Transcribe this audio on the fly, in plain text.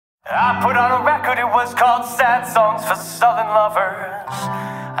I put on a record, it was called Sad Songs for Southern Lovers.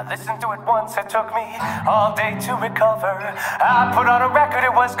 I listened to it once, it took me all day to recover. I put on a record,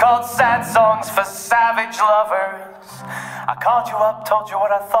 it was called Sad Songs for Savage Lovers. I called you up, told you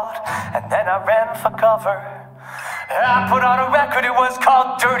what I thought, and then I ran for cover. I put on a record, it was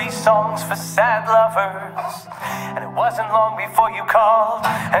called Dirty Songs for Sad Lovers. And it wasn't long before you called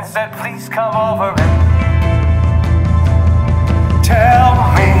and said, please come over and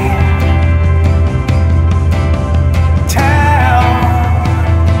tell me,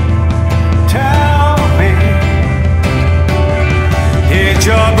 did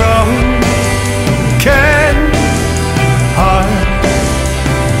your broken heart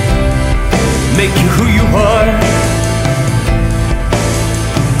make you who you are?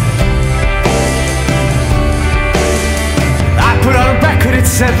 I put on a record, it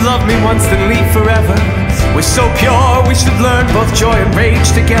said love me once then leave forever. We're so pure, we should learn both joy and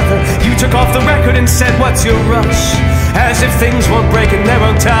rage together. You took off the record and said, what's your rush? As if things won't break in their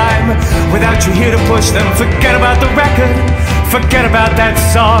own time. Without you here to push them, forget about the record, forget about that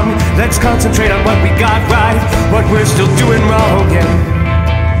song. Let's concentrate on what we got right, what we're still doing wrong, yeah.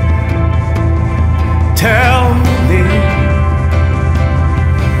 Tell me,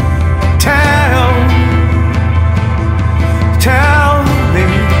 tell me,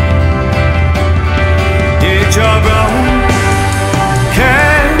 did your broken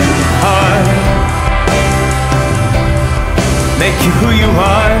heart make you who you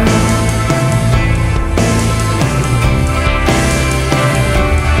are?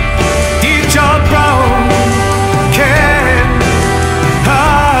 Did your broken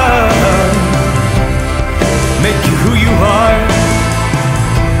heart make you who you are?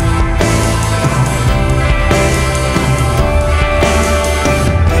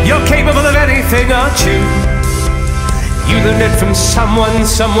 You're capable of anything, aren't you? You learned it from someone,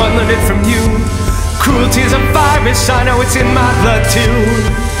 someone learned it from you. Cruelty is a virus, I know it's in my blood too.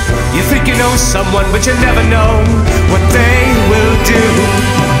 You think you know someone, but you never know what they will do.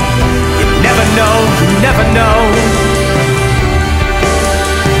 You never know, you never know.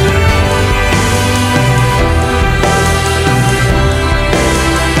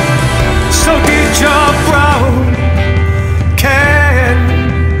 So did your broken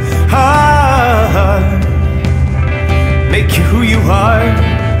heart make you who you are?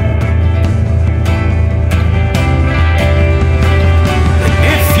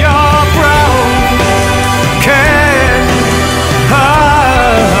 If your broken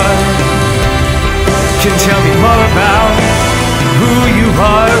heart can tell me more about who you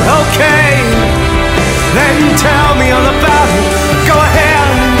are, okay, then tell me all about it. Go ahead,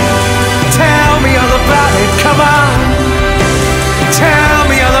 tell me all about it. Come on, tell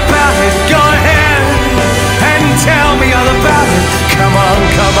me all about it. Go ahead and tell me all about it. Come on,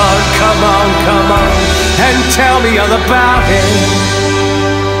 come on, come on, come on, and tell me all about it.